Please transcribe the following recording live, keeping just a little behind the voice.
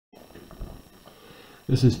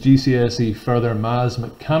This is GCSE Further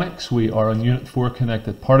Mechanics. We are on Unit 4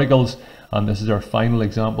 Connected Particles, and this is our final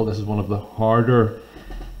example. This is one of the harder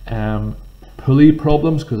pulley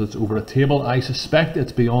problems because it's over a table. I suspect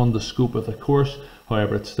it's beyond the scope of the course,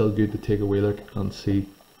 however it's still good to take a wee look and see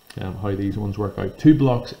how these ones work out. Two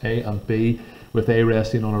blocks A and B, with A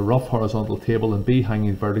resting on a rough horizontal table and B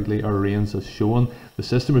hanging vertically, are arranged as shown. The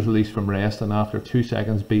system is released from rest, and after 2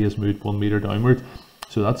 seconds B is moved 1 meter downward.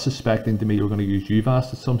 So that's suspecting to me we're going to use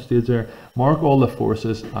UVAST at some stage there. Mark all the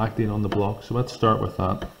forces acting on the block. So let's start with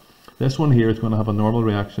that. This one here is going to have a normal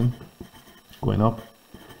reaction going up,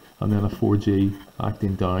 and then a 4G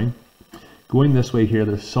acting down. Going this way here,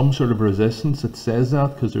 there's some sort of resistance. It says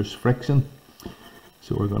that because there's friction.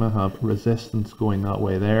 So we're going to have resistance going that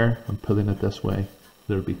way there, and pulling it this way,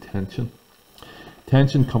 there'll be tension.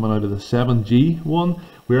 Tension coming out of the 7G one.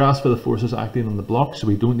 We're asked for the forces acting on the block, so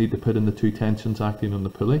we don't need to put in the two tensions acting on the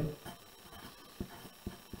pulley.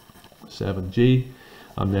 7G,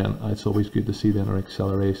 and then it's always good to see then our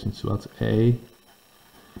acceleration. So that's A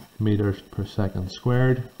meters per second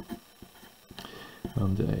squared,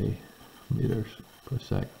 and A meters per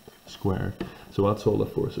second squared. So that's all the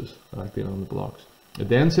forces acting on the blocks. It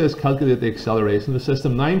then says calculate the acceleration of the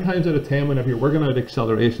system. 9 times out of 10, whenever you're working out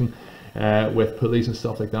acceleration with pulleys and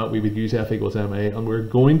stuff like that, we would use F equals ma, and we're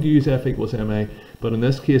going to use F equals ma, but in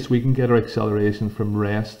this case we can get our acceleration from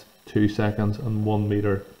rest 2 seconds and 1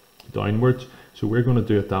 meter downwards, so we're going to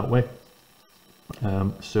do it that way.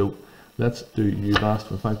 So let's do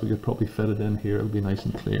UVAST. In fact, we could probably fit it in here, it'll be nice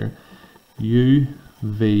and clear. U,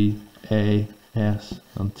 V, A, S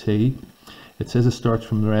and T. It says it starts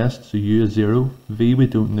from rest, so U is 0, V we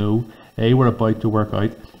don't know, A we're about to work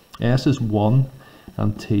out, S is 1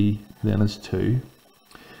 and T then is 2.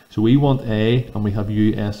 So we want A and we have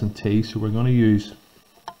U, S and T, so we're going to use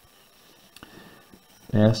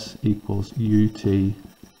S equals UT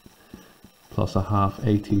plus a half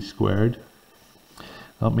AT squared.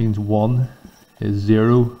 That means 1 is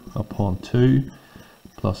 0 upon 2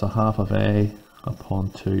 plus a half of A upon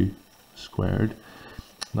 2 squared.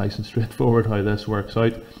 Nice and straightforward how this works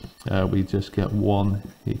out. We just get 1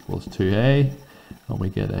 equals 2A, and we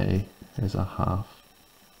get A is a half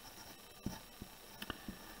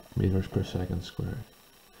meters per second squared.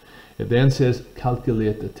 It then says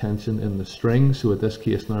calculate the tension in the string. So in this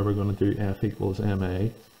case now we're going to do F equals ma.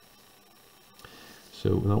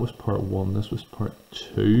 So that was part 1, this was part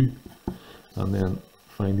 2, and then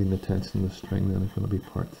finding the tension in the string then is going to be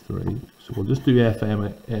part 3. So we'll just do F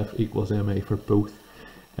equals ma for both.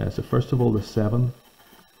 So first of all, the 7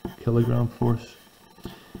 kilogram force,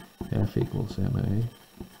 F equals ma, and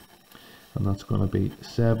that's going to be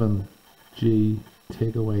 7G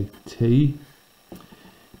take away T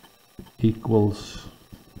equals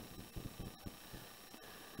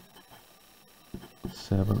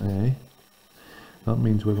 7A. That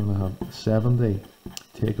means we're going to have 70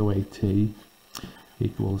 take away T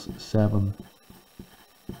equals 7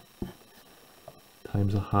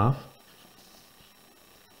 times a half.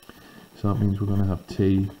 So that means we're going to have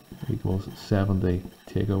T equals 70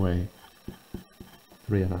 take away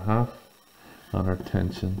 3.5, and our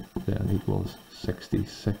tension then equals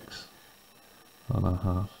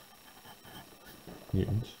 66.5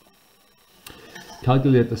 newtons.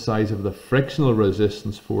 Calculate the size of the frictional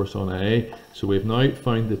resistance force on A. So we've now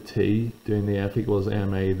found the T, doing the F equals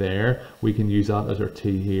ma there. We can use that as our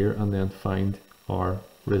T here and then find our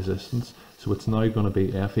resistance. So it's now going to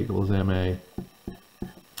be F equals ma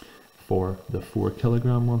for the 4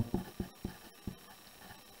 kilogram one.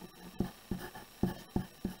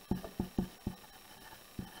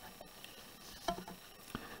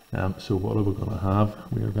 So what are we going to have?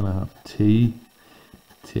 We are going to have T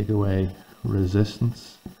take away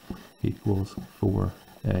resistance equals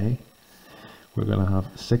 4A. We're going to have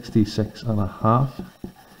 66.5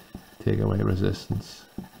 take away resistance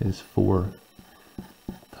is 4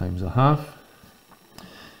 times a half.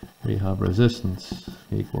 We have resistance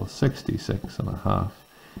equals 66.5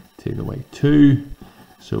 take away 2,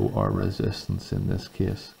 so our resistance in this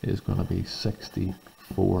case is going to be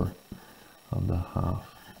 64.5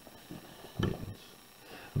 newtons.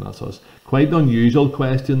 And that's us. Quite an unusual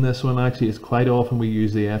question, this one actually. It's quite often we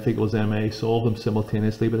use the F equals ma, solve them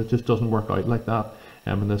simultaneously, but it just doesn't work out like that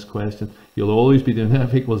in this question. You'll always be doing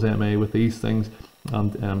F equals ma with these things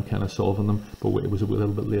and kind of solving them, but it was a little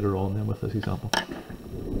bit later on then with this example.